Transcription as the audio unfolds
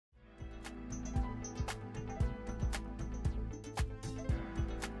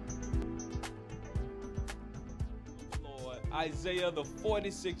Isaiah, the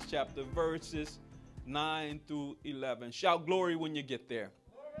 46th chapter, verses 9 through 11. Shout glory when you get there.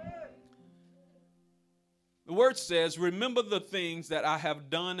 The word says, remember the things that I have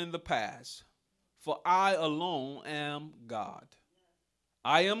done in the past, for I alone am God.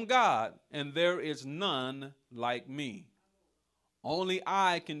 I am God, and there is none like me. Only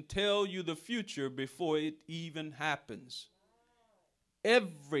I can tell you the future before it even happens.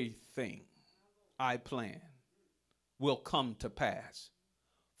 Everything I plan will come to pass,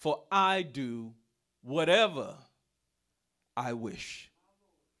 for I do whatever I wish.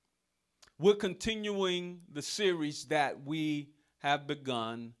 We're continuing the series that we have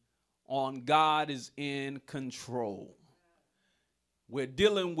begun on God is in control. We're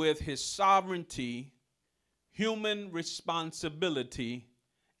dealing with his sovereignty, human responsibility,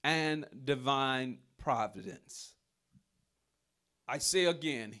 and divine providence. I say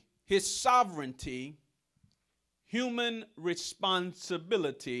again, his sovereignty, human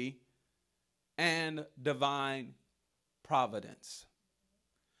responsibility, and divine providence.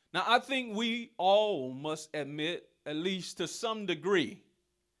 Now, I think we all must admit, at least to some degree,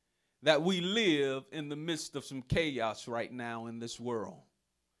 that we live in the midst of some chaos right now in this world.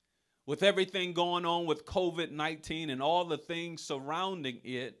 With everything going on with COVID-19 and all the things surrounding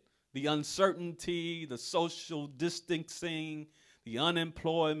it, the uncertainty, the social distancing, the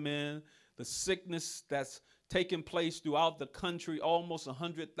unemployment, the sickness that's taking place throughout the country, almost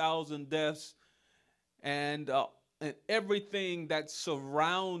 100,000 deaths, and everything that's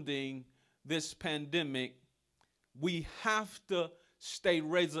surrounding this pandemic, we have to stay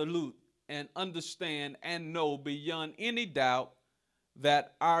resolute and understand and know beyond any doubt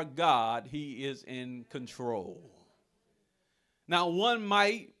that our God, he is in control. Now, one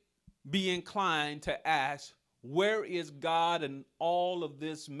might be inclined to ask, where is God in all of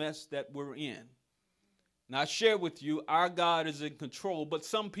this mess that we're in? Now, I share with you, our God is in control, but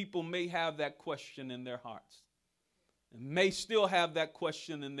some people may have that question in their hearts and may still have that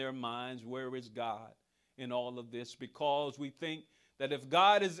question in their minds, where is God in all of this? Because we think that if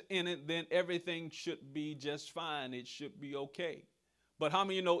God is in it, then everything should be just fine. It should be okay. But how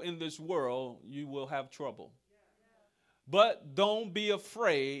many of you know in this world you will have trouble? But don't be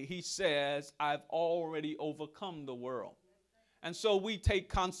afraid. He says, I've already overcome the world. And so we take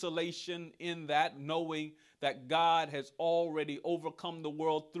consolation in that, knowing that God has already overcome the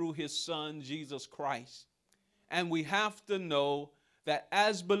world through his son, Jesus Christ. And we have to know that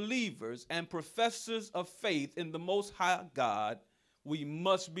as believers and professors of faith in the Most High God, we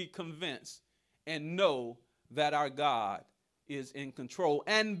must be convinced and know that our God is in control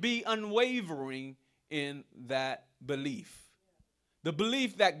and be unwavering in that belief. The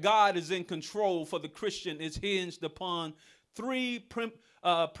belief that God is in control for the Christian is hinged upon three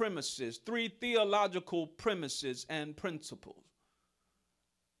premises, three theological premises and principles: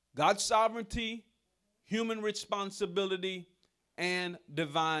 God's sovereignty, human responsibility, and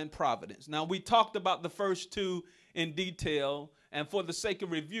divine providence. Now, we talked about the first two in detail, and for the sake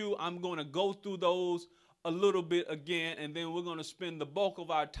of review, I'm going to go through those a little bit again, and then we're going to spend the bulk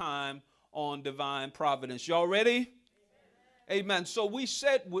of our time on divine providence. Y'all ready? Amen. So we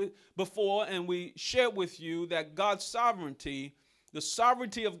said before, and we shared with you that God's sovereignty, the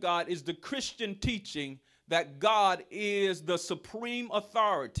sovereignty of God, is the Christian teaching that God is the supreme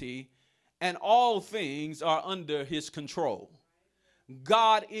authority and all things are under his control.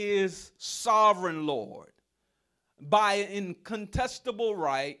 God is sovereign Lord. By incontestable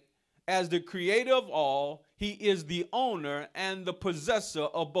right, as the creator of all, he is the owner and the possessor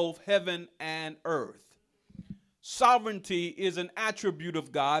of both heaven and earth. Sovereignty is an attribute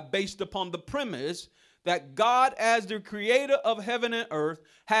of God based upon the premise that God, as the creator of heaven and earth,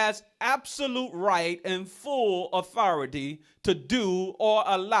 has absolute right and full authority to do or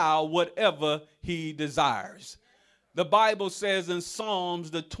allow whatever he desires. The Bible says in Psalms,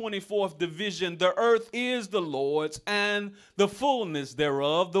 the 24th division, the earth is the Lord's and the fullness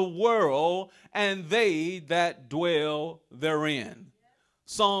thereof, the world and they that dwell therein.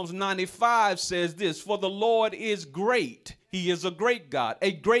 Psalms 95 says this, for the Lord is great. He is a great God,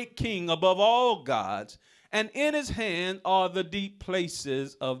 a great king above all gods, and in his hand are the deep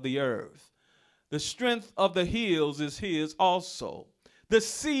places of the earth. The strength of the hills is his also. The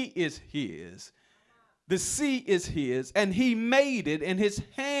sea is his. The sea is his, and he made it, and his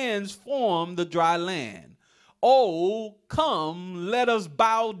hands formed the dry land. Oh, come, let us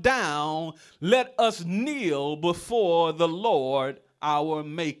bow down. Let us kneel before the Lord our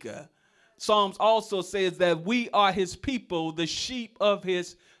Maker. Psalms also says that we are his people, the sheep of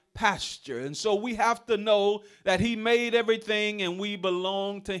his pasture. And so we have to know that he made everything and we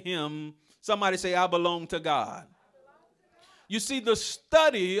belong to him. Somebody say, I belong to God. You see, the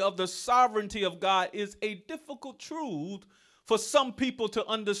study of the sovereignty of God is a difficult truth for some people to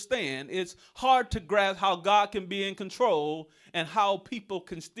understand. It's hard to grasp how God can be in control and how people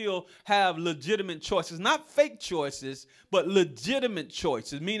can still have legitimate choices. Not fake choices, but legitimate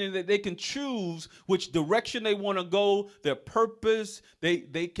choices, meaning that they can choose which direction they want to go, their purpose. They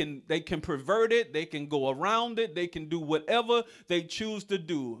can pervert it, they can go around it, they can do whatever they choose to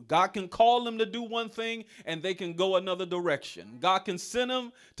do. God can call them to do one thing and they can go another direction. God can send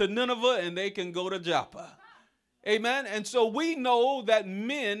them to Nineveh and they can go to Joppa. Amen. And so we know that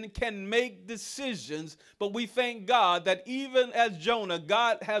men can make decisions, but we thank God that even as Jonah,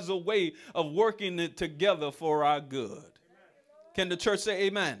 God has a way of working it together for our good. Amen. Can the church say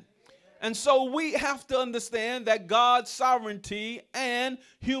amen? And so we have to understand that God's sovereignty and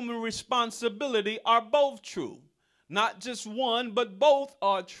human responsibility are both true. Not just one, but both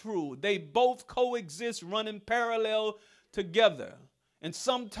are true. They both coexist, running parallel together. And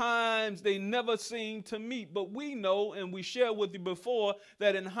sometimes they never seem to meet, but we know, and we shared with you before,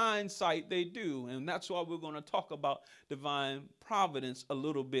 that in hindsight they do. And that's why we're going to talk about divine providence a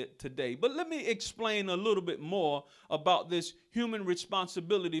little bit today. But let me explain a little bit more about this human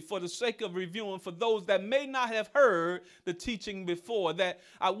responsibility for the sake of reviewing for those that may not have heard the teaching before. That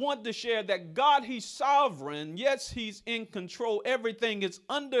I want to share that God, He's sovereign. Yes, He's in control. Everything is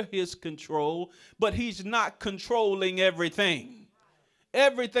under His control, but He's not controlling everything.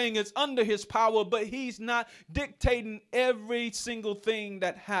 Everything is under His power, but He's not dictating every single thing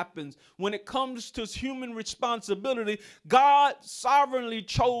that happens. When it comes to human responsibility, God sovereignly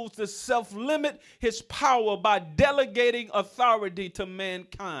chose to self-limit His power by delegating authority to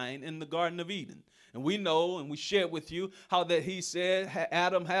mankind in the Garden of Eden. And we know, and we shared with you, how that He said,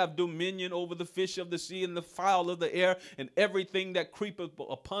 Adam, have dominion over the fish of the sea and the fowl of the air and everything that creepeth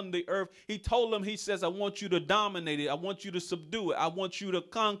upon the earth. He told him, He says, I want you to dominate it. I want you to subdue it. I want you to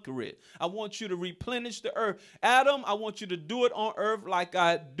conquer it. I want you to replenish the earth. Adam, I want you to do it on earth like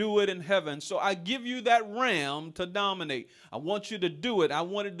I do it in heaven. So I give you that realm to dominate. I want you to do it. I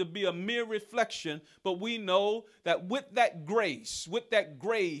want it to be a mere reflection. But we know that with that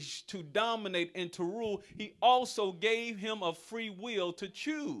grace to dominate and to rule, He also gave him a free will to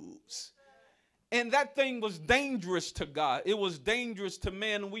choose. And that thing was dangerous to God. It was dangerous to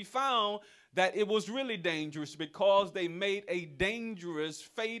man. And we found that it was really dangerous because they made a dangerous,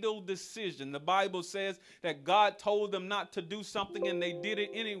 fatal decision. The Bible says that God told them not to do something and they did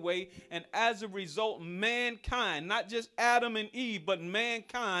it anyway. And as a result, mankind, not just Adam and Eve, but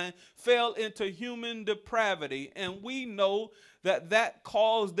mankind fell into human depravity. And we know that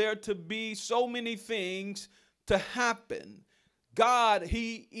caused there to be so many things to happen. God,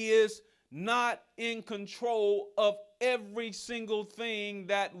 He is not in control of every single thing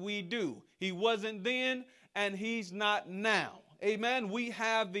that we do. He wasn't then and He's not now. Amen. We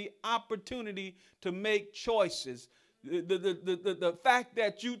have the opportunity to make choices. The fact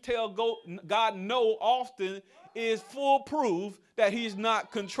that you tell God no often is full proof that He's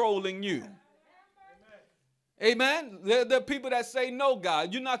not controlling you. Amen. There are people that say, no,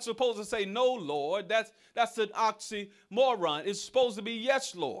 God. You're not supposed to say, no, Lord. That's an oxymoron. It's supposed to be,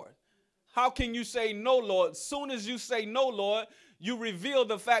 yes, Lord. How can you say, no, Lord? As soon as you say, no, Lord, you reveal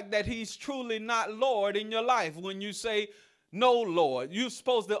the fact that He's truly not Lord in your life. When you say, no, Lord, you're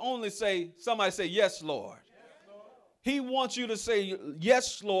supposed to only say, somebody say, yes, Lord. He wants you to say,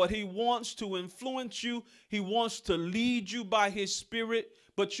 yes, Lord. He wants to influence you. He wants to lead you by His Spirit.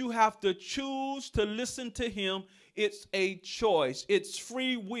 But you have to choose to listen to Him. It's a choice. It's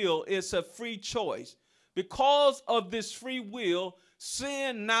free will. It's a free choice. Because of this free will,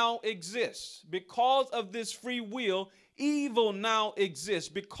 sin now exists. Because of this free will, evil now exists.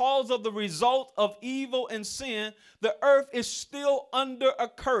 Because of the result of evil and sin, the earth is still under a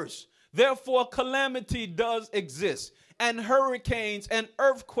curse. Therefore, calamity does exist. And hurricanes and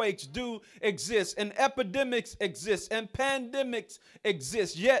earthquakes do exist, and epidemics exist, and pandemics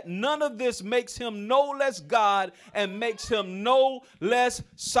exist. Yet none of this makes Him no less God and makes Him no less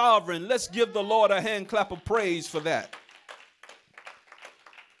sovereign. Let's give the Lord a hand clap of praise for that.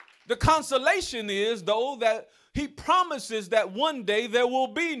 The consolation is, though, that He promises that one day there will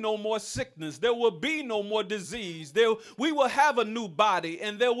be no more sickness. There will be no more disease. We will have a new body,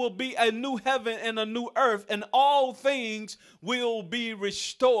 and there will be a new heaven and a new earth, and all things will be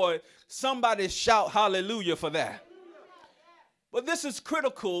restored. Somebody shout hallelujah for that. But this is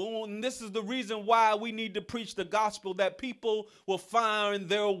critical, and this is the reason why we need to preach the gospel, that people will find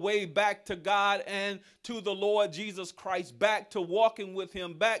their way back to God and to the Lord Jesus Christ, back to walking with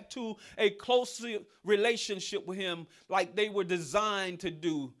Him, back to a close relationship with Him like they were designed to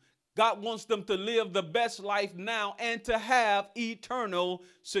do. God wants them to live the best life now and to have eternal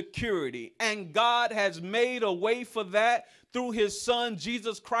security. And God has made a way for that through his son,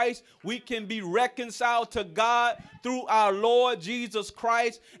 Jesus Christ. We can be reconciled to God through our Lord Jesus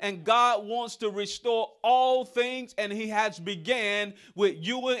Christ. And God wants to restore all things. And he has began with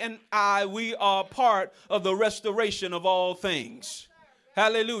you and I. We are part of the restoration of all things.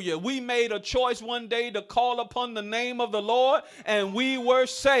 Hallelujah. We made a choice one day to call upon the name of the Lord, and we were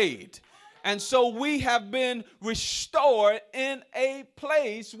saved. And so we have been restored in a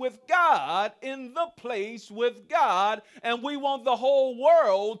place with God, in the place with God. And we want the whole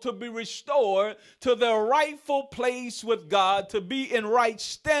world to be restored to their rightful place with God, to be in right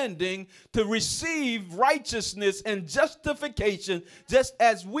standing, to receive righteousness and justification just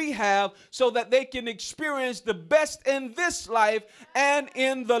as we have, so that they can experience the best in this life and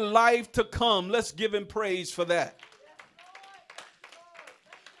in the life to come. Let's give him praise for that.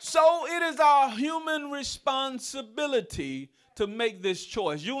 So it is our human responsibility to make this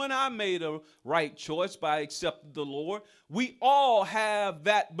choice. You and I made a right choice by accepting the Lord. We all have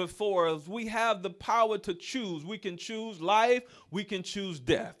that before us. We have the power to choose. We can choose life. We can choose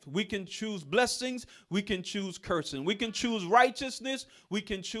death. We can choose blessings. We can choose cursing. We can choose righteousness. We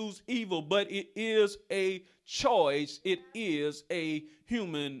can choose evil. But it is a choice. It is a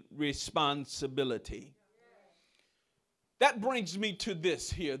human responsibility. That brings me to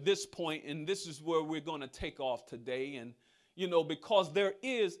this point, and this is where we're going to take off today. And, because there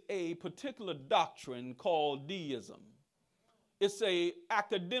is a particular doctrine called deism. It's a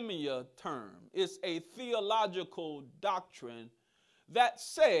academia term. It's a theological doctrine that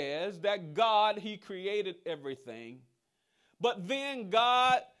says that God, he created everything, but then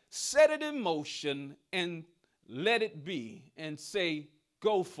God set it in motion and let it be and say,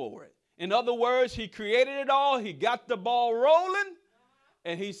 go for it. In other words, he created it all. He got the ball rolling,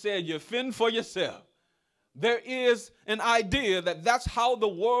 and he said, you fend for yourself. There is an idea that that's how the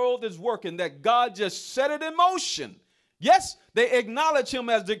world is working, that God just set it in motion. Yes, they acknowledge him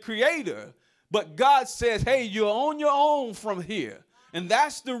as the creator, but God says, hey, you're on your own from here. And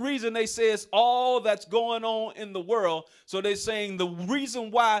that's the reason they say it's all that's going on in the world. So they're saying the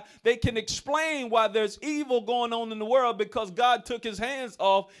reason why they can explain why there's evil going on in the world, because God took his hands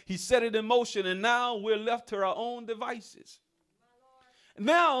off. He set it in motion, and now we're left to our own devices.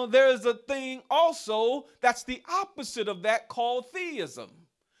 Now there's a thing also that's the opposite of that, called theism.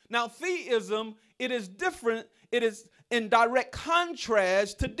 Now theism, it is different. It is in direct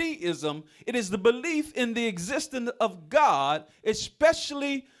contrast to deism. It is the belief in the existence of God,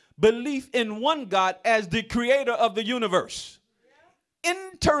 especially belief in one God as the creator of the universe,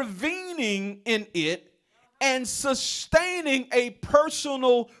 intervening in it and sustaining a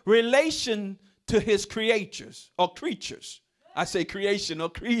personal relation to his creatures or creatures. I say creation or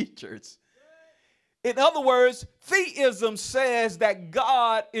creatures. In other words, theism says that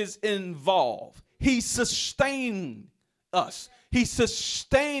God is involved. He sustains us. He's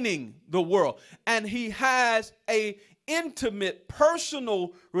sustaining the world, and he has a intimate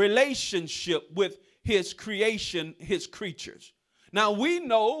personal relationship with his creation, his creatures. Now we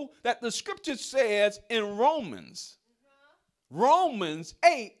know that the scripture says in Romans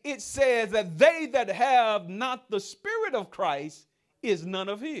 8, it says that they that have not the Spirit of Christ is none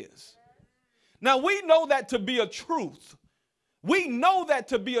of his. Now we know that to be a truth. We know that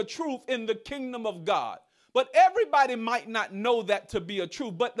to be a truth in the kingdom of God. But everybody might not know that to be a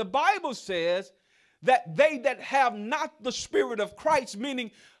truth. But the Bible says that they that have not the Spirit of Christ,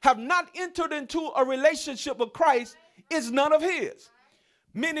 meaning have not entered into a relationship with Christ, is none of his.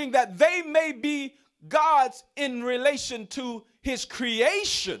 Meaning that they may be God's in relation to his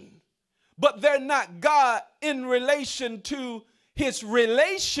creation, but they're not God in relation to his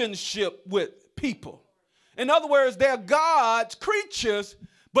relationship with people. In other words, they're God's creatures,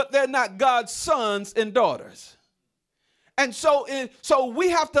 but they're not God's sons and daughters. And so we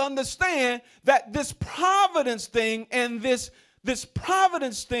have to understand that this providence thing and this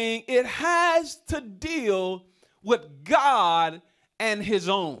providence thing, it has to deal with God and his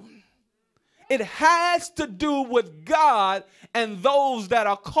own. It has to do with God and those that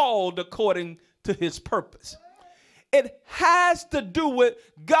are called according to his purpose. It has to do with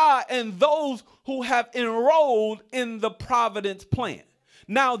God and those who have enrolled in the providence plan.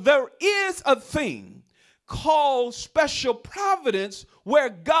 Now, there is a thing called special providence where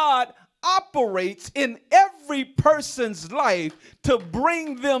God operates in every person's life to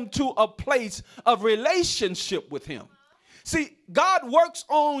bring them to a place of relationship with him. See, God works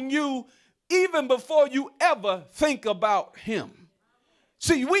on you even before you ever think about him.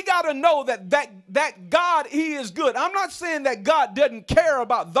 See, we got to know that God, he is good. I'm not saying that God doesn't care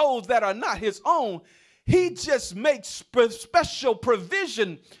about those that are not his own. He just makes special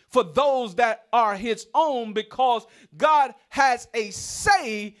provision for those that are his own because God has a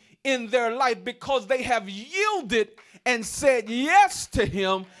say in their life because they have yielded and said yes to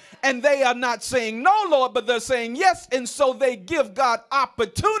him. And they are not saying no, Lord, but they're saying yes. And so they give God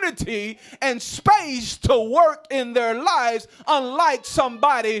opportunity and space to work in their lives, unlike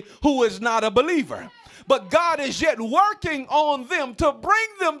somebody who is not a believer. But God is yet working on them to bring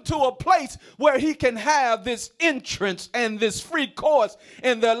them to a place where he can have this entrance and this free course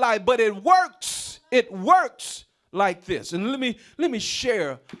in their life. But it works like this. And let me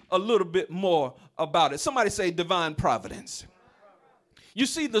share a little bit more about it. Somebody say divine providence. You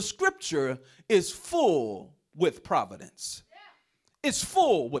see, the scripture is full with providence. It's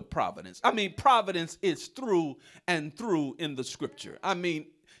full with providence. I mean, providence is through and through in the scripture. I mean,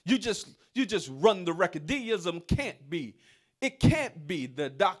 you just run the record. Deism can't be. It can't be the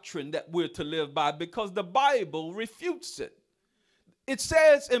doctrine that we're to live by because the Bible refutes it. It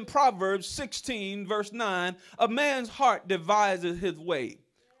says in Proverbs 16, verse 9, a man's heart devises his way.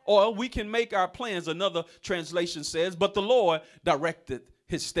 Or we can make our plans, another translation says, but the Lord directed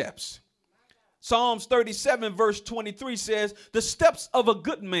his steps. Psalms 37 verse 23 says, the steps of a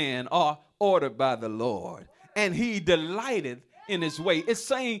good man are ordered by the Lord, and he delighted in his way. It's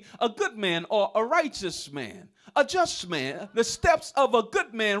saying a good man or a righteous man, a just man, the steps of a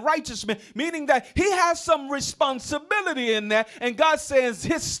good man, righteous man, meaning that he has some responsibility in that. And God says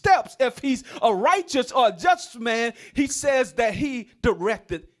his steps, if he's a righteous or a just man, he says that he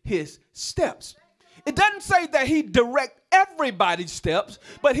directed his steps. It doesn't say that he directs everybody's steps,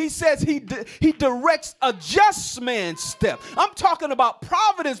 but he says he directs a just man's step. I'm talking about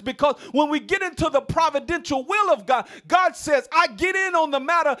providence because when we get into the providential will of God, God says, I get in on the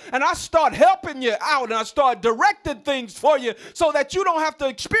matter and I start helping you out and I start directing things for you so that you don't have to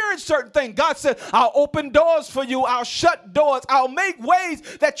experience certain things. God said, I'll open doors for you. I'll shut doors. I'll make ways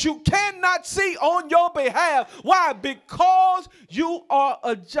that you cannot see on your behalf. Why? Because you are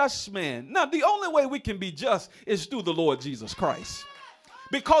a just man. Now, the only way we can be just is through the Lord Jesus Christ.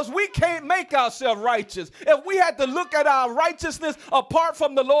 Because we can't make ourselves righteous. If we had to look at our righteousness apart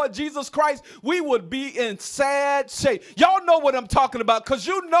from the Lord Jesus Christ, we would be in sad shape. Y'all know what I'm talking about because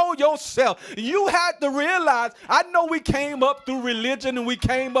you know yourself. You had to realize, I know we came up through religion and we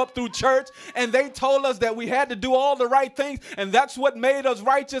came up through church and they told us that we had to do all the right things and that's what made us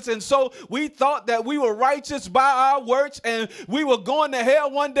righteous. And so we thought that we were righteous by our works and we were going to hell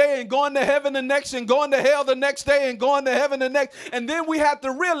one day and going to heaven the next and going to hell the next day and going to heaven the next. And then we had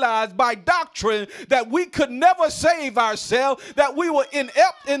to realize by doctrine that we could never save ourselves, that we were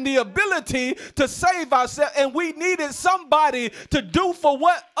inept in the ability to save ourselves, and we needed somebody to do for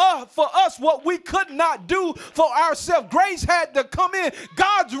us what we could not do for ourselves. Grace had to come in.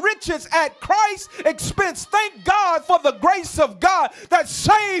 God's riches at Christ's expense. Thank God for the grace of God that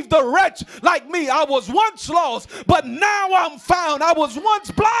saved a wretch like me. I was once lost, but now I'm found. I was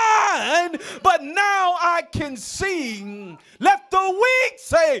once blind, but now I can see. Let the weak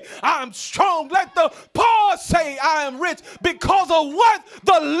say, I'm strong. Let the poor say, I am rich because of what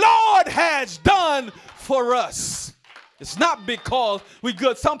the Lord has done for us. It's not because we're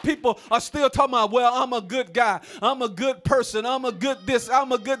good. Some people are still talking about, well, I'm a good guy. I'm a good person. I'm a good this.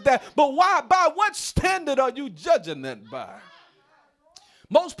 I'm a good that. But why? By what standard are you judging that by?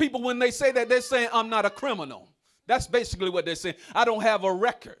 Most people, when they say that, they're saying, I'm not a criminal. That's basically what they're saying. I don't have a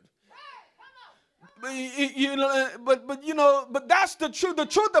record. But that's the truth. The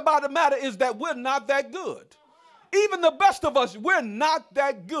truth about the matter is that we're not that good. Even the best of us, we're not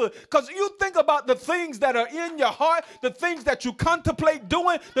that good. Because you think about the things that are in your heart, the things that you contemplate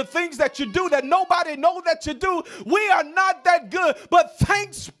doing, the things that you do that nobody knows that you do. We are not that good. But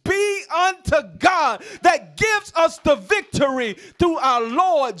thanks be unto God that gives us the victory through our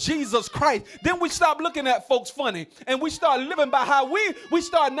Lord Jesus Christ. Then we stop looking at folks funny and we start living by how we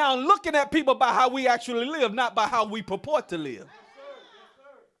start now looking at people by how we actually live, not by how we purport to live.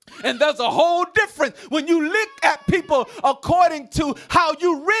 And there's a whole difference when you look at people according to how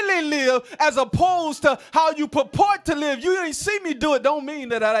you really live as opposed to how you purport to live. You didn't see me do it, don't mean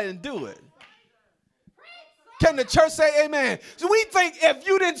that I didn't do it. Can the church say amen? So we think if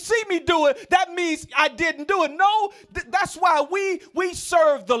you didn't see me do it, that means I didn't do it. No, that's why we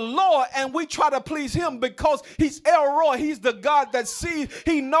serve the Lord and we try to please him because he's El Roy. He's the God that sees,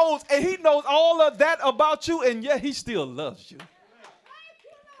 he knows, and he knows all of that about you, and yet he still loves you.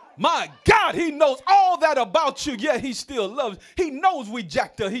 My God, he knows all that about you, yet he still loves. He knows we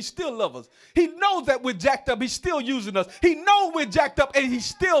jacked up. He still loves us. He knows that we're jacked up. He's still using us. He knows we're jacked up and he's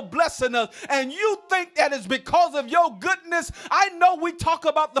still blessing us. And you think that it's because of your goodness. I know we talk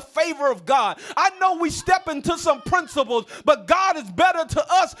about the favor of God. I know we step into some principles, but God is better to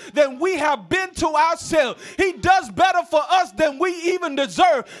us than we have been to ourselves. He does better for us than we even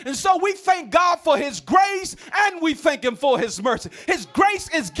deserve. And so we thank God for his grace and we thank him for his mercy. His grace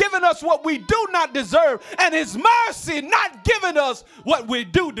is giving us what we do not deserve, and his mercy not giving us what we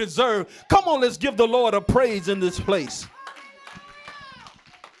do deserve. Come on, let's give the Lord a praise in this place.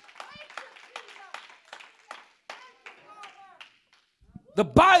 The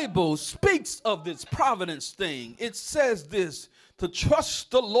Bible speaks of this providence thing. It says this, to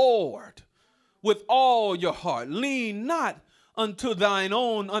trust the Lord with all your heart. Lean not unto thine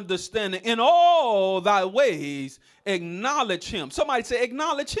own understanding. In all thy ways acknowledge him. Somebody say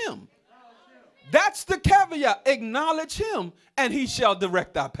acknowledge him. That's the caveat. Acknowledge him and he shall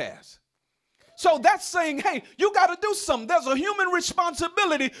direct our paths. So that's saying, hey, you got to do something. There's a human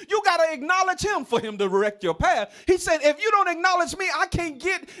responsibility. You got to acknowledge him for him to direct your path. He said, if you don't acknowledge me, I can't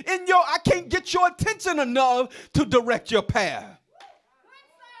get your attention enough to direct your path.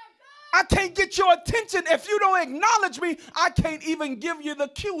 I can't get your attention. If you don't acknowledge me, I can't even give you the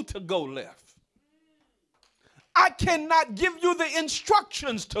cue to go left. I cannot give you the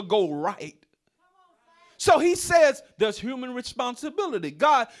instructions to go right. So he says there's human responsibility.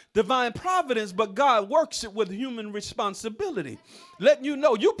 God, divine providence, but God works it with human responsibility. Letting you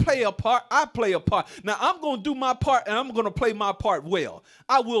know, you play a part, I play a part. Now I'm going to do my part and I'm going to play my part well.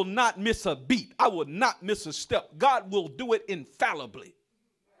 I will not miss a beat. I will not miss a step. God will do it infallibly.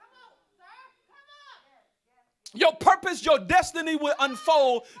 Your purpose, your destiny will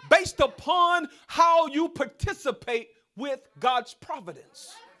unfold based upon how you participate with God's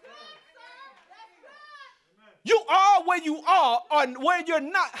providence. You are where you are or where you're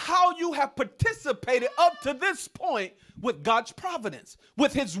not, how you have participated up to this point with God's providence,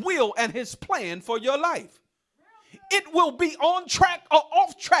 with his will and his plan for your life. It will be on track or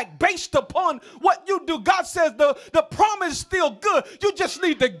off track based upon what you do. God says the promise is still good. You just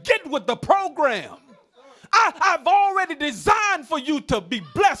need to get with the program. I've already designed for you to be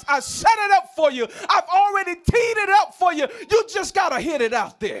blessed. I set it up for you. I've already teed it up for you. You just got to hit it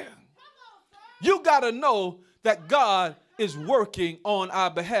out there. You got to know that God is working on our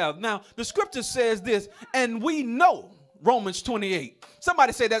behalf. Now, the scripture says this, and we know, Romans 28.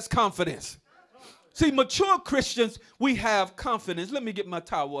 Somebody say that's confidence. See, mature Christians, we have confidence. Let me get my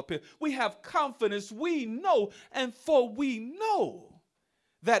towel up here. We have confidence. We know, and for we know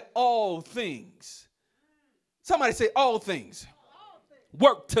that all things, somebody say all things,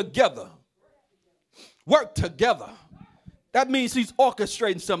 work together. Work together. That means he's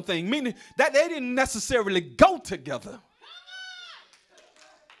orchestrating something, meaning that they didn't necessarily go together.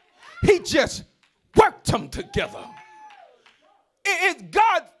 He just worked them together. It's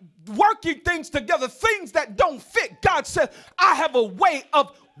God working things together, things that don't fit. God said, I have a way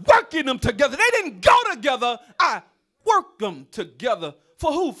of working them together. They didn't go together. I worked them together.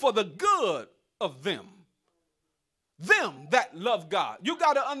 For who? For the good of them. Them that love God. You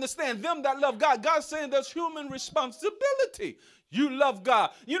got to understand, them that love God. God's saying there's human responsibility. You love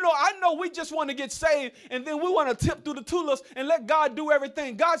God. You know, I know we just want to get saved and then we want to tip through the tulips and let God do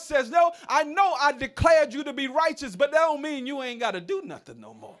everything. God says, no, I know I declared you to be righteous, but that don't mean you ain't got to do nothing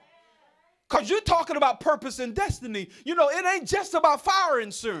no more. Because you're talking about purpose and destiny. You know, it ain't just about fire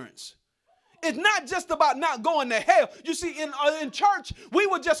insurance. It's not just about not going to hell. You see, in church, we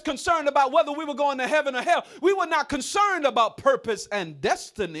were just concerned about whether we were going to heaven or hell. We were not concerned about purpose and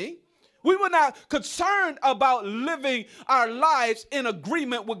destiny. We were not concerned about living our lives in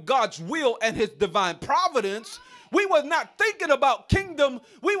agreement with God's will and his divine providence. We were not thinking about kingdom.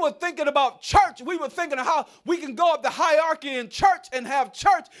 We were thinking about church. We were thinking of how we can go up the hierarchy in church and have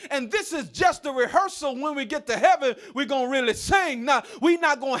church. And this is just a rehearsal. When we get to heaven, we're going to really sing. Now, we're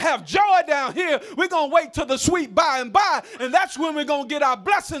not going to have joy down here. We're going to wait till the sweet by and by. And that's when we're going to get our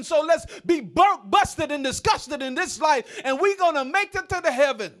blessing. So let's be busted and disgusted in this life. And we're going to make it to the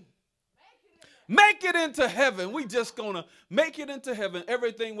heaven. Make it into heaven. We just gonna make it into heaven.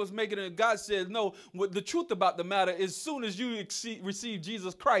 Everything was making it. God says, no, the truth about the matter is, as soon as you receive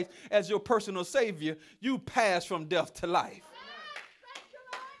Jesus Christ as your personal Savior, you pass from death to life.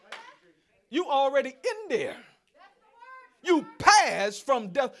 You already in there. You pass from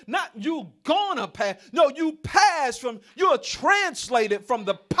death. Not you gonna pass. No, you pass from, you're translated from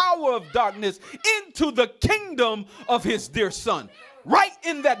the power of darkness into the kingdom of his dear son. Right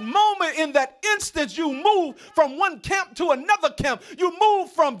in that moment, in that instant, you move from one camp to another camp. You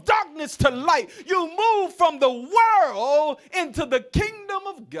move from darkness to light. You move from the world into the kingdom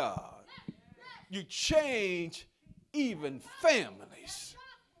of God. You change even families.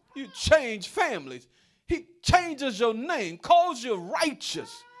 You change families. He changes your name, calls you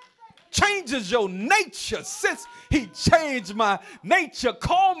righteous, changes your nature. Since he changed my nature,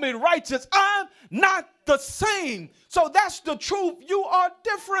 called me righteous, I'm not the same. So that's the truth. You are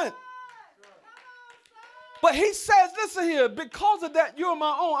different. But he says, listen here, because of that, you're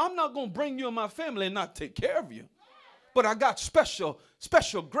my own. I'm not going to bring you in my family and not take care of you. But I got special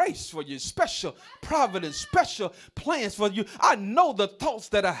grace for you, special providence, special plans for you. I know the thoughts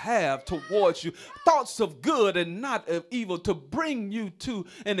that I have towards you, thoughts of good and not of evil, to bring you to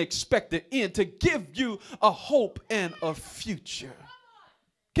an expected end, to give you a hope and a future.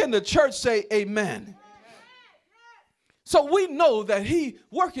 Can the church say amen? So we know that he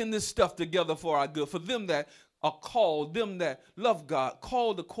working this stuff together for our good, for them that are called, them that love God,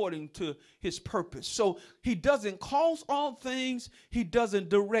 called according to his purpose. So he doesn't cause all things, he doesn't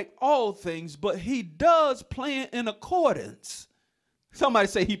direct all things, but he does plan in accordance. Somebody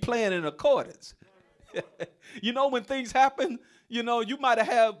say he planned in accordance. You know, when things happen, you know, you might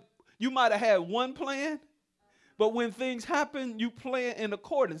have had one plan, but when things happen, you plan in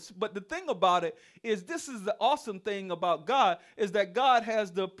accordance. But the thing about it is, this is the awesome thing about God, is that God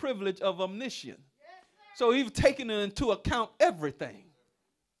has the privilege of omniscience. So he's taking into account everything.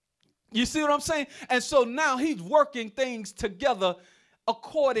 You see what I'm saying? And so now he's working things together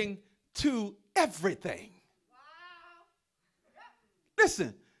according to everything.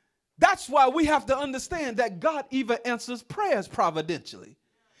 Listen, that's why we have to understand that God even answers prayers providentially.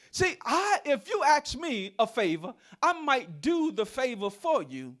 See, if you ask me a favor, I might do the favor for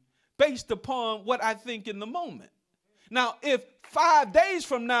you based upon what I think in the moment. Now, if 5 days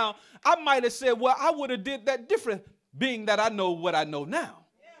from now, I might have said, well, I would have did that different, being that I know what I know now.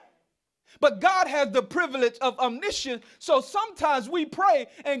 But God has the privilege of omniscience, so sometimes we pray,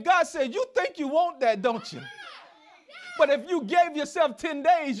 and God said, you think you want that, don't you? But if you gave yourself 10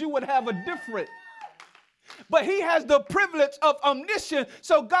 days, you would have a different. But he has the privilege of omniscience.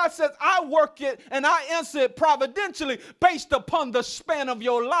 So God says, I work it and I answer it providentially based upon the span of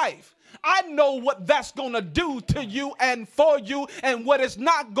your life. I know what that's going to do to you and for you, and what it's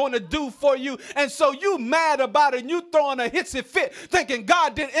not going to do for you. And so you mad about it, and you throwing a hissy fit thinking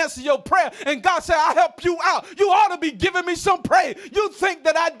God didn't answer your prayer. And God said, I help you out. You ought to be giving me some praise. You think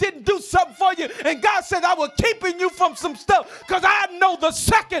that I didn't do something for you. And God said, I was keeping you from some stuff because I know the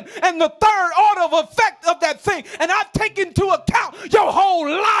second and the third order of effect of that thing. And I've taken into account your whole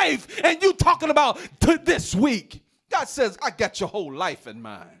life. And you talking about this week. God says, I got your whole life in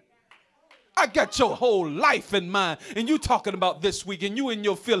mind. I got your whole life in mind, and you talking about this week, and you in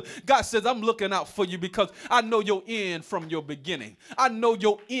your feeling. God says, I'm looking out for you because I know your end from your beginning. I know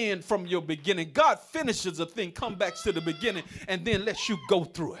your end from your beginning. God finishes a thing, come back to the beginning, and then lets you go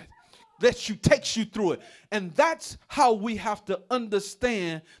through it. Takes you through it. And that's how we have to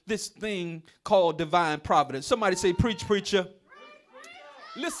understand this thing called divine providence. Somebody say, preach, preacher.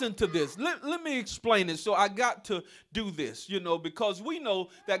 Listen to this. Let me explain it. So I got to do this, because we know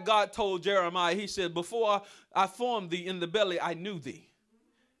that God told Jeremiah, he said, before I formed thee in the belly, I knew thee.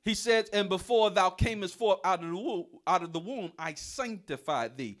 He said, and before thou camest forth out of the womb, I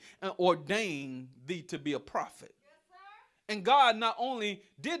sanctified thee and ordained thee to be a prophet. Yes, sir. And God not only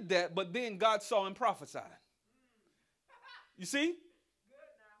did that, but then God saw him prophesy. You see?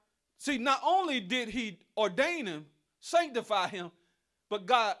 See, not only did he ordain him, sanctify him, but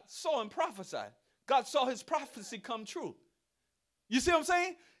God saw him prophesy. God saw his prophecy come true. You see what I'm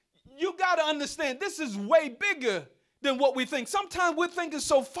saying? You got to understand, this is way bigger than what we think. Sometimes we think it's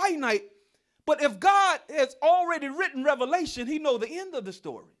so finite, but if God has already written Revelation, he knows the end of the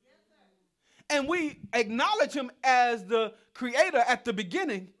story. And we acknowledge him as the creator at the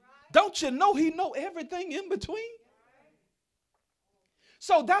beginning. Don't you know he know everything in between?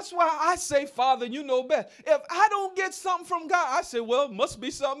 So that's why I say, Father, you know best. If I don't get something from God, I say, well, it must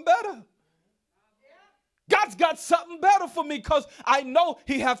be something better. God's got something better for me because I know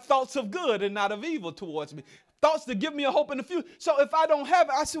he has thoughts of good and not of evil towards me. Thoughts to give me a hope in the future. So if I don't have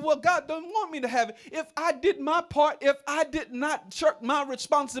it, I say, well, God don't want me to have it. If I did my part, if I did not shirk my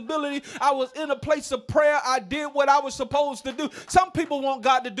responsibility, I was in a place of prayer, I did what I was supposed to do. Some people want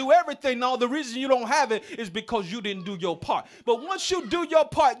God to do everything. No, the reason you don't have it is because you didn't do your part. But once you do your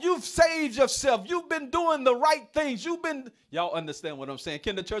part, you've saved yourself. You've been doing the right things. Y'all understand what I'm saying.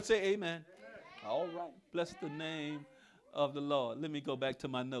 Can the church say amen? All right. Bless the name of the Lord. Let me go back to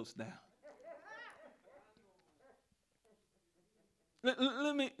my notes now.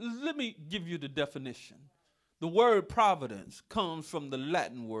 Let me give you the definition. The word providence comes from the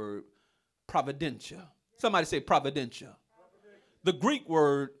Latin word providentia. Somebody say providentia. The Greek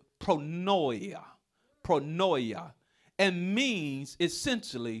word pronoia, and means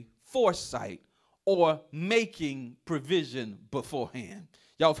essentially foresight or making provision beforehand.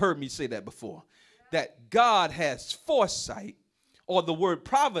 Y'all have heard me say that before. That God has foresight, or the word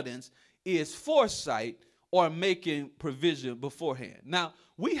providence is foresight or making provision beforehand. Now,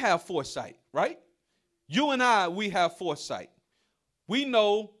 we have foresight, right? You and I, we have foresight. We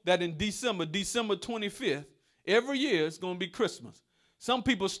know that in December 25th, every year it's going to be Christmas. Some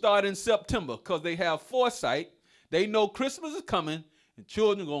people start in September because they have foresight. They know Christmas is coming and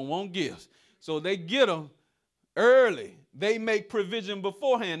children are going to want gifts. So they get them early. They make provision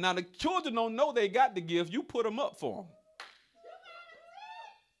beforehand. Now, the children don't know they got the gifts. You put them up for them.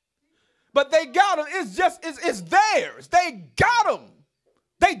 But they got them. It's theirs. They got them.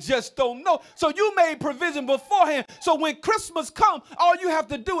 They just don't know. So you made provision beforehand. So when Christmas comes, all you have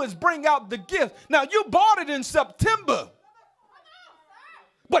to do is bring out the gift. Now, you bought it in September,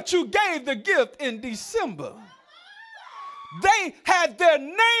 but you gave the gift in December. They had their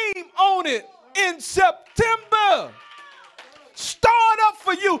name on it in September. Stored up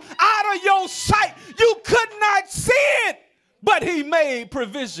for you out of your sight. You could not see it, but he made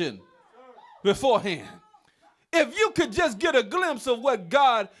provision beforehand. If you could just get a glimpse of what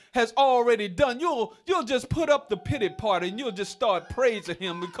God has already done, you'll just put up the pity party and you'll just start praising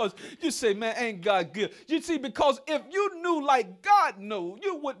him, because you say, man, ain't God good? You see, because if you knew like God knew,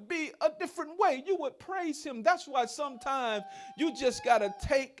 you would be a different way. You would praise him. That's why sometimes you just got to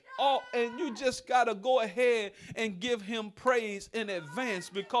take off and you just got to go ahead and give him praise in advance,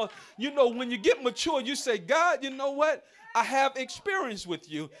 because, you know, when you get mature, you say, God, you know what? I have experience with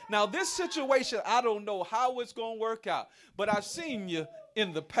you. Now, this situation, I don't know how it's going to work out, but I've seen you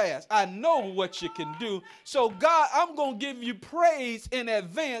in the past. I know what you can do. So, God, I'm going to give you praise in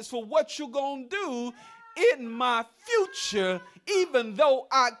advance for what you're going to do in my future, even though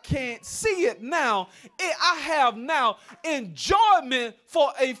I can't see it now. I have now enjoyment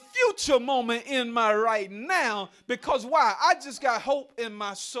for a future moment in my right now, because why? I just got hope in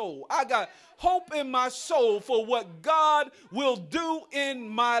my soul. I got hope in my soul for what God will do in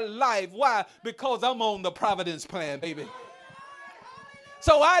my life. Why? Because I'm on the Providence plan, baby.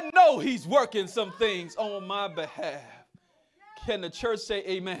 So I know he's working some things on my behalf. Can the church say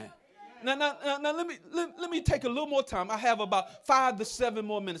amen? Now let me take a little more time. I have about 5 to 7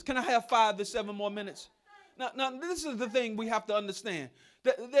 more minutes. Can I have 5 to 7 more minutes? Now this is the thing we have to understand.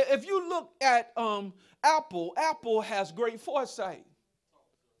 That if you look at Apple has great foresight.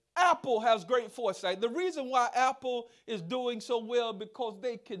 Apple has great foresight. The reason why Apple is doing so well, because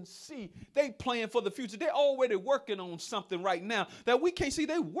they can see, they plan for the future. They're already working on something right now that we can't see.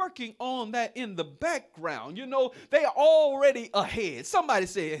 They're working on that in the background. You know, they are already ahead. Somebody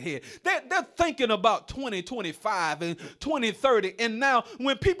say ahead. They're thinking about 2025 and 2030. And now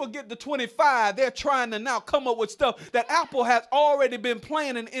when people get to 25, they're trying to now come up with stuff that Apple has already been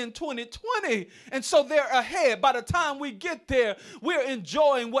planning in 2020. And so they're ahead. By the time we get there, we're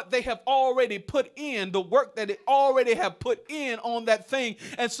enjoying what they have already put in, the work that they already have put in on that thing.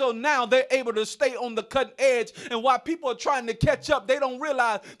 And so now they're able to stay on the cutting edge. And while people are trying to catch up, they don't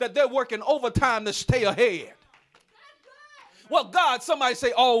realize that they're working overtime to stay ahead. Well, God, somebody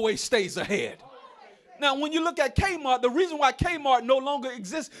say, always stays ahead. Now, when you look at Kmart, the reason why Kmart no longer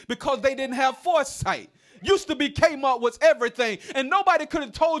exists because they didn't have foresight. Used to be Kmart was everything. And nobody could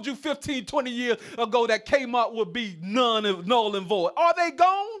have told you 15, 20 years ago that Kmart would be null and void. Are they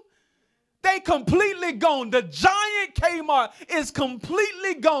gone? They completely gone. The giant Kmart is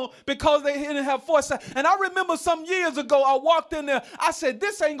completely gone because they didn't have foresight. And I remember some years ago, I walked in there. I said,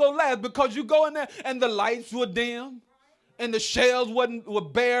 this ain't going to last, because you go in there and the lights were dim. And the shelves were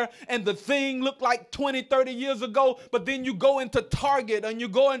bare, and the thing looked like 20, 30 years ago. But then you go into Target and you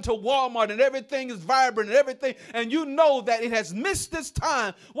go into Walmart and everything is vibrant and everything. And you know that it has missed its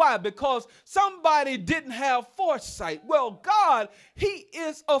time. Why? Because somebody didn't have foresight. Well, God, he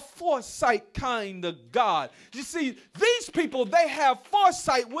is a foresight kind of God. You see, these people, they have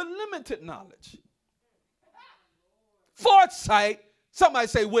foresight with limited knowledge. Foresight, somebody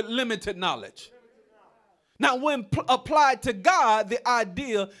say, with limited knowledge. Now, when applied to God, the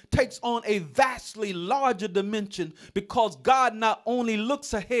idea takes on a vastly larger dimension, because God not only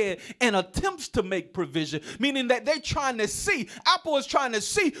looks ahead and attempts to make provision, meaning that they're trying to see, Apple is trying to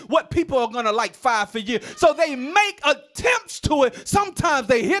see what people are going to like 5 years. So they make attempts to it. Sometimes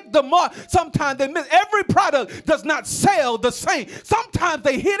they hit the mark. Sometimes they miss. Every product does not sell the same. Sometimes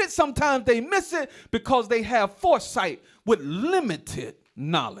they hit it. Sometimes they miss it, because they have foresight with limited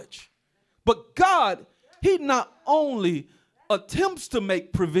knowledge. But God, he not only attempts to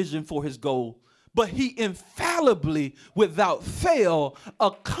make provision for his goal, but he infallibly, without fail,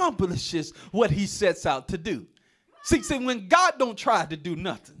 accomplishes what he sets out to do. See, when God don't try to do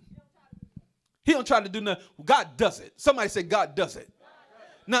nothing, he don't try to do nothing. God does it. Somebody say God does it.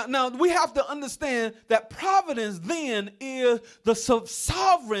 Now we have to understand that providence then is the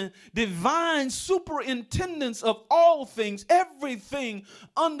sovereign, divine superintendence of all things, everything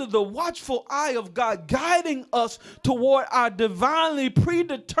under the watchful eye of God, guiding us toward our divinely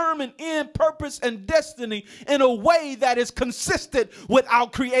predetermined end, purpose, and destiny in a way that is consistent with our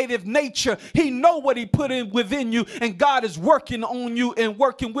creative nature. He knows what he put in within you, and God is working on you and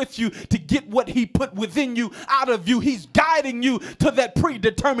working with you to get what he put within you out of you. He's guiding you to that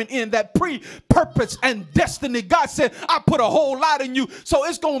predetermined in that pre-purpose and destiny. God said, I put a whole lot in you, so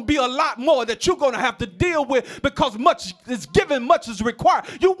it's going to be a lot more that you're going to have to deal with, because much is given, much is required.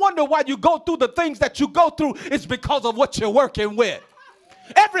 You wonder why you go through the things that you go through. It's because of what you're working with.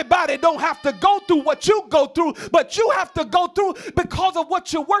 Everybody don't have to go through what you go through, but you have to go through because of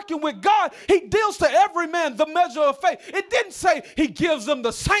what you're working with. God, he deals to every man the measure of faith. It didn't say he gives them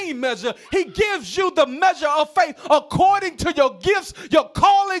the same measure. He gives you the measure of faith according to your gifts, your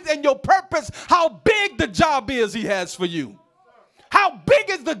callings, and your purpose, how big the job is he has for you. How big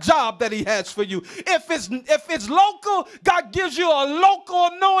is the job that he has for you? If it's local, God gives you a local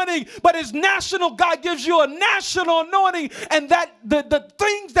anointing, but it's national, God gives you a national anointing, and that the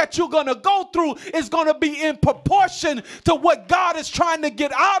things that you're going to go through is going to be in proportion to what God is trying to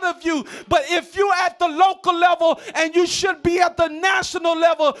get out of you. But if you're at the local level and you should be at the national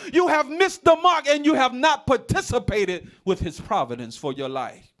level, you have missed the mark and you have not participated with his providence for your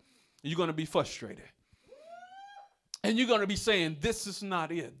life. You're going to be frustrated. And you're going to be saying, this is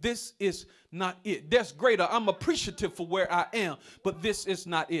not it. This is not it. That's greater. I'm appreciative for where I am, but this is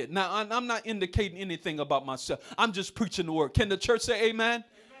not it. Now, I'm not indicating anything about myself. I'm just preaching the word. Can the church say amen? Amen.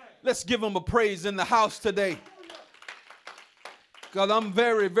 Let's give him a praise in the house today. Because I'm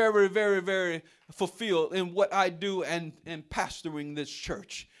very, very, very, very fulfilled in what I do and pastoring this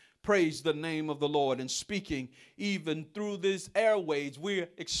church. Praise the name of the Lord. And speaking even through these airways, we're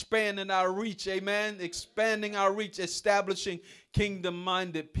expanding our reach, amen, expanding our reach, establishing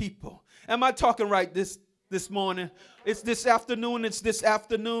kingdom-minded people. Am I talking right this morning? It's this afternoon.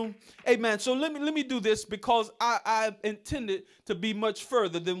 Amen. So let me do this, because I intended to be much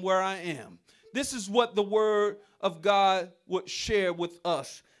further than where I am. This is what the word of God would share with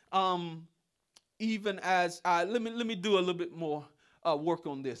us. Even as let me do a little bit more work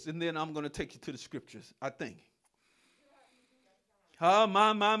on this, and then I'm going to take you to the scriptures, I think. Oh,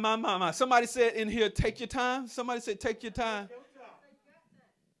 my. Somebody said in here, take your time. Somebody said, take your time.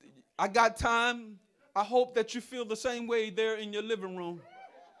 I got time. I hope that you feel the same way there in your living room.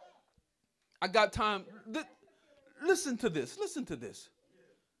 I got time. Listen to this. Listen to this.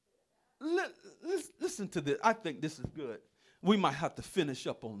 Listen to this. I think this is good. We might have to finish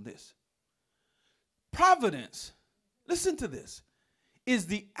up on this. Providence, listen to this, is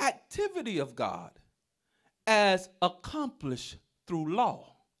the activity of God as accomplished through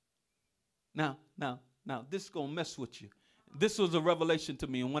law. Now, this is going to mess with you. This was a revelation to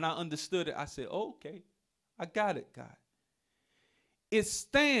me, and when I understood it, I said, oh, okay, I got it, God. It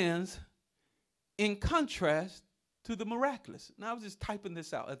stands in contrast to the miraculous. Now, I was just typing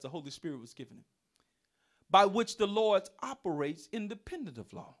this out as the Holy Spirit was giving it. By which the Lord operates independent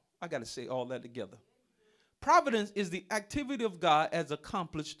of law. I got to say all that together. Providence is the activity of God as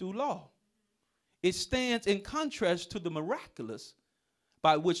accomplished through law. It stands in contrast to the miraculous,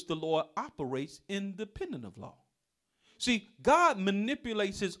 by which the Lord operates independent of law. See, God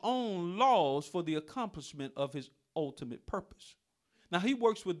manipulates his own laws for the accomplishment of his ultimate purpose. Now, he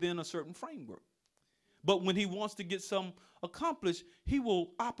works within a certain framework. But when he wants to get some accomplished, he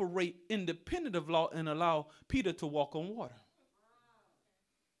will operate independent of law and allow Peter to walk on water.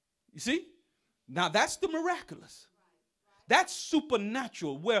 You see? Now, that's the miraculous. That's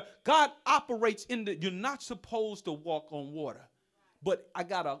supernatural, where God operates you're not supposed to walk on water, but I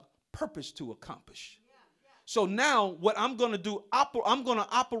got a purpose to accomplish. So now what I'm going to do, I'm going to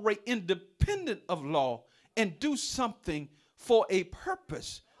operate independent of law and do something for a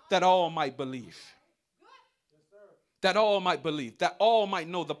purpose that all might believe. That all might believe, that all might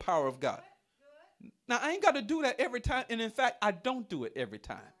know the power of God. Now, I ain't got to do that every time. And in fact, I don't do it every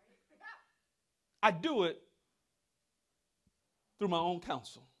time. I do it through my own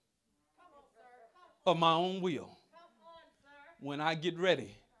counsel, of my own will, when I get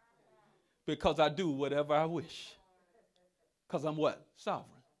ready, because I do whatever I wish. Because I'm what? Sovereign.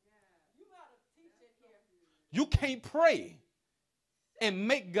 You can't pray and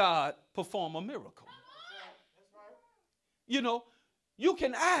make God perform a miracle. You know, you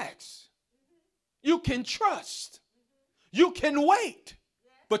can ask, you can trust, you can wait,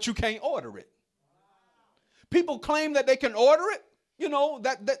 but you can't order it. People claim that they can order it. You know,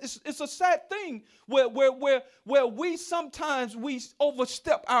 it's a sad thing where we sometimes we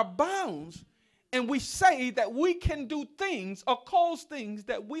overstep our bounds and we say that we can do things or cause things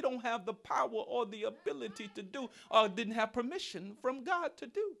that we don't have the power or the ability to do or didn't have permission from God to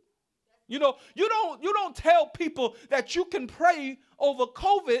do. You know, you don't tell people that you can pray over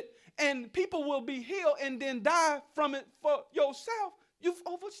COVID and people will be healed and then die from it for yourself. You've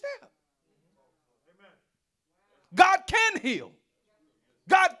overstepped. God can heal.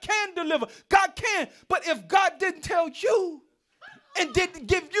 God can deliver. God can. But if God didn't tell you and didn't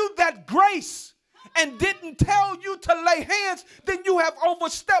give you that grace and didn't tell you to lay hands, then you have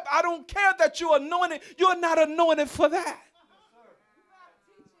overstepped. I don't care that you're anointed. You're not anointed for that.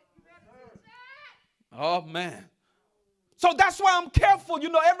 Oh, man. So that's why I'm careful. You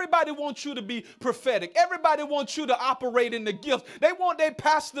know, everybody wants you to be prophetic. Everybody wants you to operate in the gifts. They want their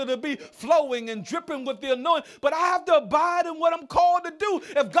pastor to be flowing and dripping with the anointing. But I have to abide in what I'm called to do.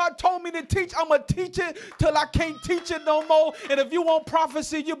 If God told me to teach, I'm going to teach it till I can't teach it no more. And if you want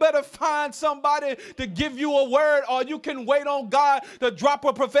prophecy, you better find somebody to give you a word, or you can wait on God to drop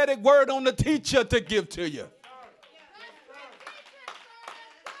a prophetic word on the teacher to give to you.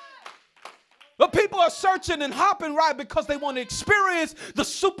 But people are searching and hopping right because they want to experience the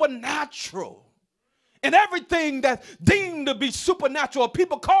supernatural. And everything that's deemed to be supernatural,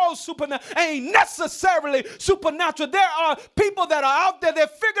 people call supernatural, ain't necessarily supernatural. There are people that are out there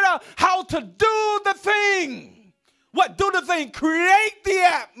that figured out how to do the thing. What do the thing? Create the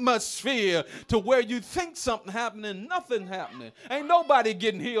atmosphere to where you think something happening, nothing happening. Ain't nobody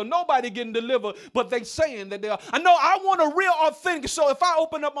getting healed, nobody getting delivered, but they saying that they are. I know I want a real authentic. So if I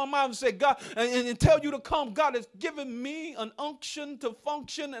open up my mouth and say, God, and tell you to come, God has given me an unction to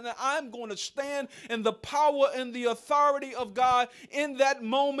function, and I'm going to stand in the power and the authority of God in that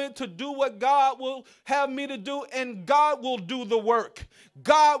moment to do what God will have me to do, and God will do the work.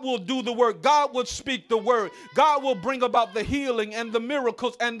 God will do the work. God will speak the word. God will bring about the healing and the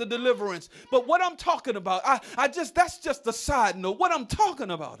miracles and the deliverance. But what I'm talking about, that's just a side note. What I'm talking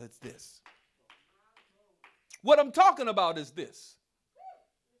about is this. What I'm talking about is this.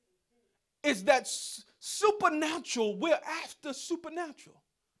 Is that supernatural, we're after supernatural.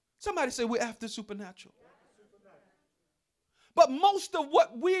 Somebody say we're after supernatural. But most of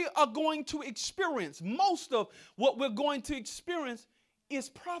what we are going to experience, is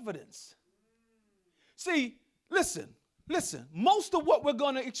providence. See, listen, most of what we're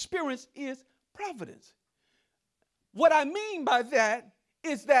going to experience is providence. What I mean by that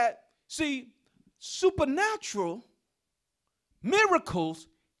is that, see, supernatural, miracles,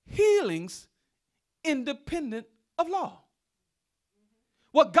 healings, independent of law.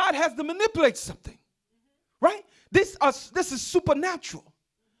 Well, God has to manipulate something, right? This is supernatural.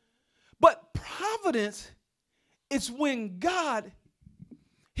 But providence is when God,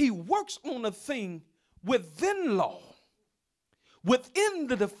 he works on a thing within law, within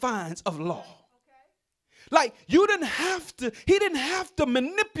the defines of law. Like he didn't have to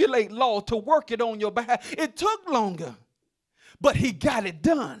manipulate law to work it on your behalf. It took longer, but he got it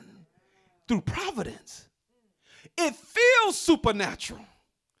done through providence. It feels supernatural,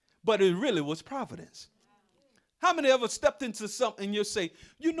 but it really was providence. How many ever stepped into something and you say,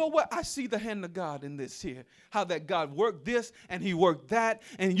 you know what? I see the hand of God in this here. How that God worked this and he worked that,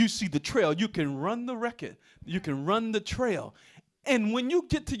 and you see the trail. You can run the record. You can run the trail. And when you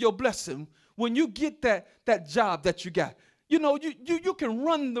get to your blessing, when you get that job that you got, you know, you can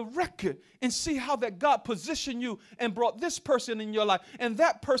run the record and see how that God positioned you and brought this person in your life and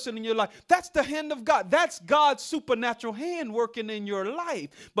that person in your life. That's the hand of God. That's God's supernatural hand working in your life.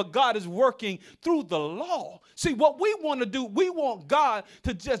 But God is working through the law. See, what we want to do, we want God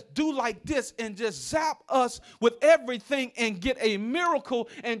to just do like this and just zap us with everything and get a miracle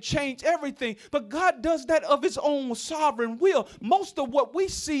and change everything. But God does that of his own sovereign will. Most of what we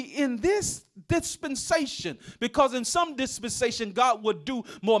see in this dispensation, because in some dispensation God would do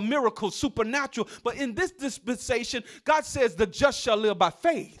more miracles, supernatural, but in this dispensation God says the just shall live by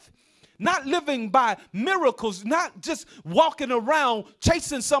faith. Not living by miracles, not just walking around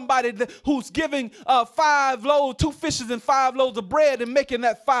chasing somebody who's giving 5 loaves, 2 fishes and 5 loaves of bread and making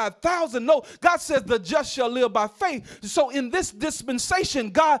that 5,000. No, God says the just shall live by faith. So in this dispensation,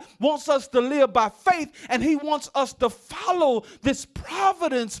 God wants us to live by faith, and he wants us to follow this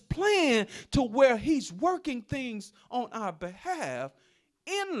providence plan to where he's working things on our behalf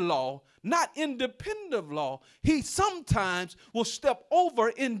in law, not independent of law. He sometimes will step over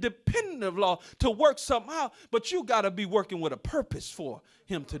independent of law to work something out, but you got to be working with a purpose for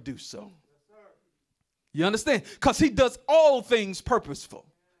him to do so. You understand? Because he does all things purposeful.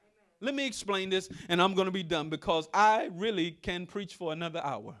 Let me explain this, and I'm going to be done because I really can preach for another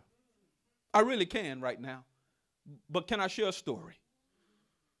hour. I really can right now. But can I share a story?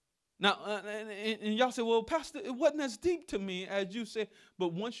 Now, and y'all say, well, Pastor, it wasn't as deep to me as you said.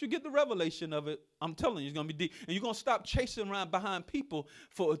 But once you get the revelation of it, I'm telling you, it's going to be deep. And you're going to stop chasing around behind people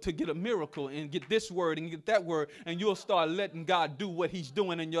to get a miracle and get this word and get that word. And you'll start letting God do what he's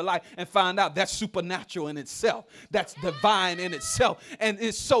doing in your life and find out that's supernatural in itself. That's divine in itself. And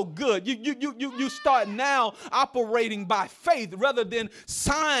it's so good. You start now operating by faith rather than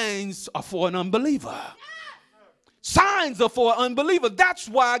signs are for an unbeliever. Signs are for unbelievers. That's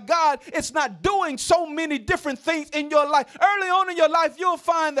why God is not doing so many different things in your life. Early on in your life, you'll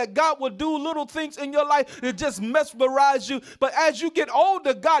find that God will do little things in your life that just mesmerize you. But as you get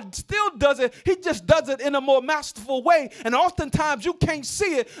older, God still does it. He just does it in a more masterful way. And oftentimes you can't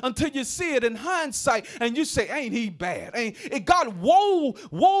see it until you see it in hindsight. And you say, ain't he bad? God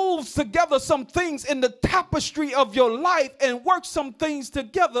woves together some things in the tapestry of your life and works some things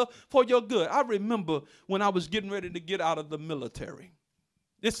together for your good. I remember when I was getting ready to get out of the military.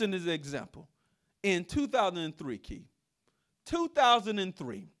 Listen to this example. In 2003, Keith,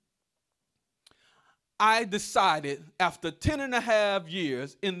 2003, I decided after 10 and a half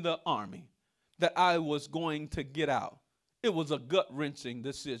years in the Army that I was going to get out. It was a gut-wrenching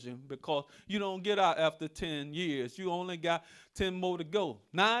decision because you don't get out after 10 years. You only got 10 more to go.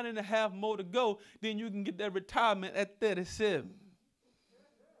 9.5 more to go, then you can get that retirement at 37.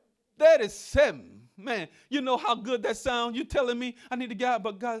 37. Man, you know how good that sounds? You telling me I need to get out,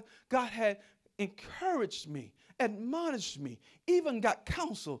 but God had encouraged me, admonished me, even got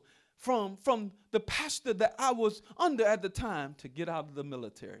counsel from the pastor that I was under at the time to get out of the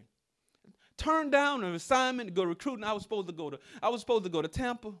military. Turned down an assignment to go recruiting. I was supposed to go to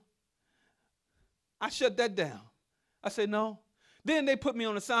Tampa. I shut that down. I said no. Then they put me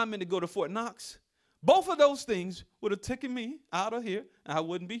on assignment to go to Fort Knox. Both of those things would have taken me out of here, and I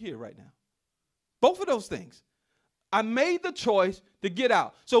wouldn't be here right now. Both of those things. I made the choice to get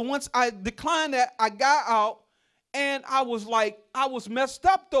out. So once I declined that, I got out, and I was messed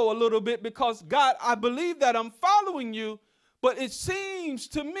up though a little bit because God, I believe that I'm following you, but it seems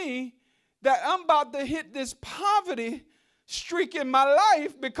to me that I'm about to hit this poverty streak in my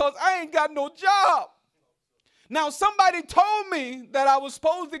life because I ain't got no job. Now somebody told me that I was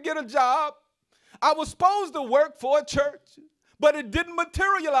supposed to get a job. I was supposed to work for a church. But it didn't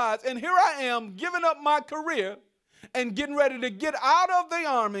materialize. And here I am giving up my career and getting ready to get out of the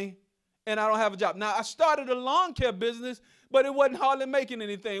Army, and I don't have a job. Now, I started a lawn care business, but it wasn't hardly making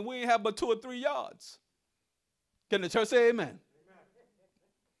anything. We didn't have but 2 or 3 yards. Can the church say amen?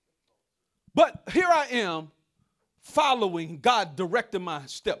 But here I am following God, directing my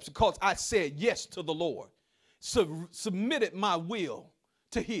steps because I said yes to the Lord, submitted my will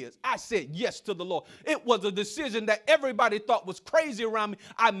to his. I said yes to the Lord. It was a decision that everybody thought was crazy around me.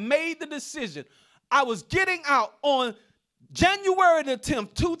 I made the decision. I was getting out on January the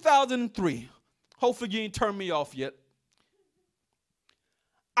 10th, 2003. Hopefully you ain't turned me off yet.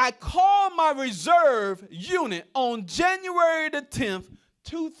 I called my reserve unit on January the 10th,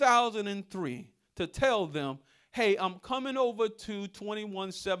 2003 to tell them, hey, I'm coming over to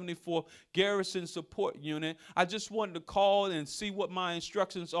 2174 Garrison Support Unit. I just wanted to call and see what my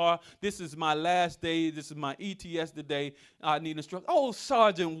instructions are. This is my last day. This is my ETS today. I need instructions. Oh,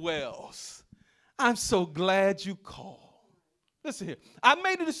 Sergeant Wells, I'm so glad you called. Listen here. I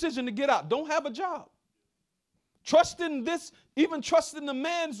made a decision to get out. Don't have a job. Trusting this, even trusting the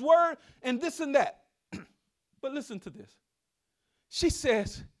man's word and this and that. But listen to this. She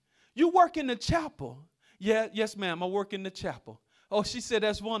says, you work in the chapel. Yeah, yes, ma'am, I work in the chapel. Oh, she said,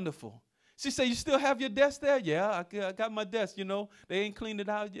 that's wonderful. She said, you still have your desk there? Yeah, I got my desk, you know. They ain't cleaned it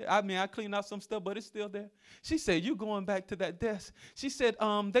out yet. I mean, I cleaned out some stuff, but it's still there. She said, you going back to that desk. She said,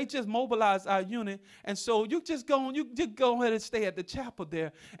 they just mobilized our unit, and so you just go ahead and stay at the chapel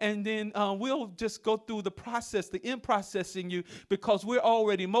there, and then we'll just go through the process, the in processing you, because we're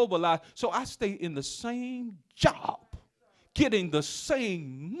already mobilized. So I stay in the same job, getting the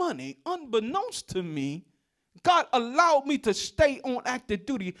same money, unbeknownst to me. God allowed me to stay on active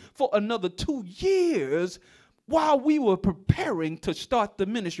duty for another 2 years while we were preparing to start the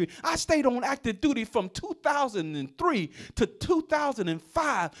ministry. I stayed on active duty from 2003 to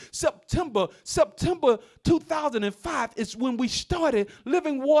 2005. September 2005 is when we started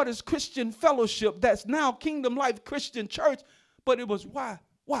Living Waters Christian Fellowship, that's now Kingdom Life Christian Church. But it was why?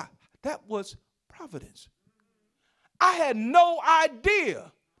 Why? That was providence. I had no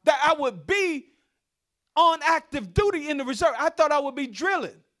idea that I would be on active duty in the reserve. I thought I would be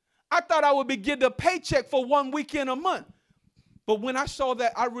drilling. I thought I would be getting a paycheck for 1 weekend a month. But when I saw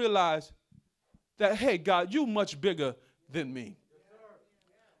that, I realized that, hey, God, you're much bigger than me.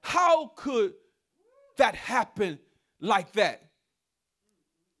 How could that happen like that?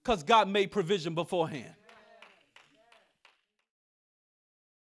 Because God made provision beforehand.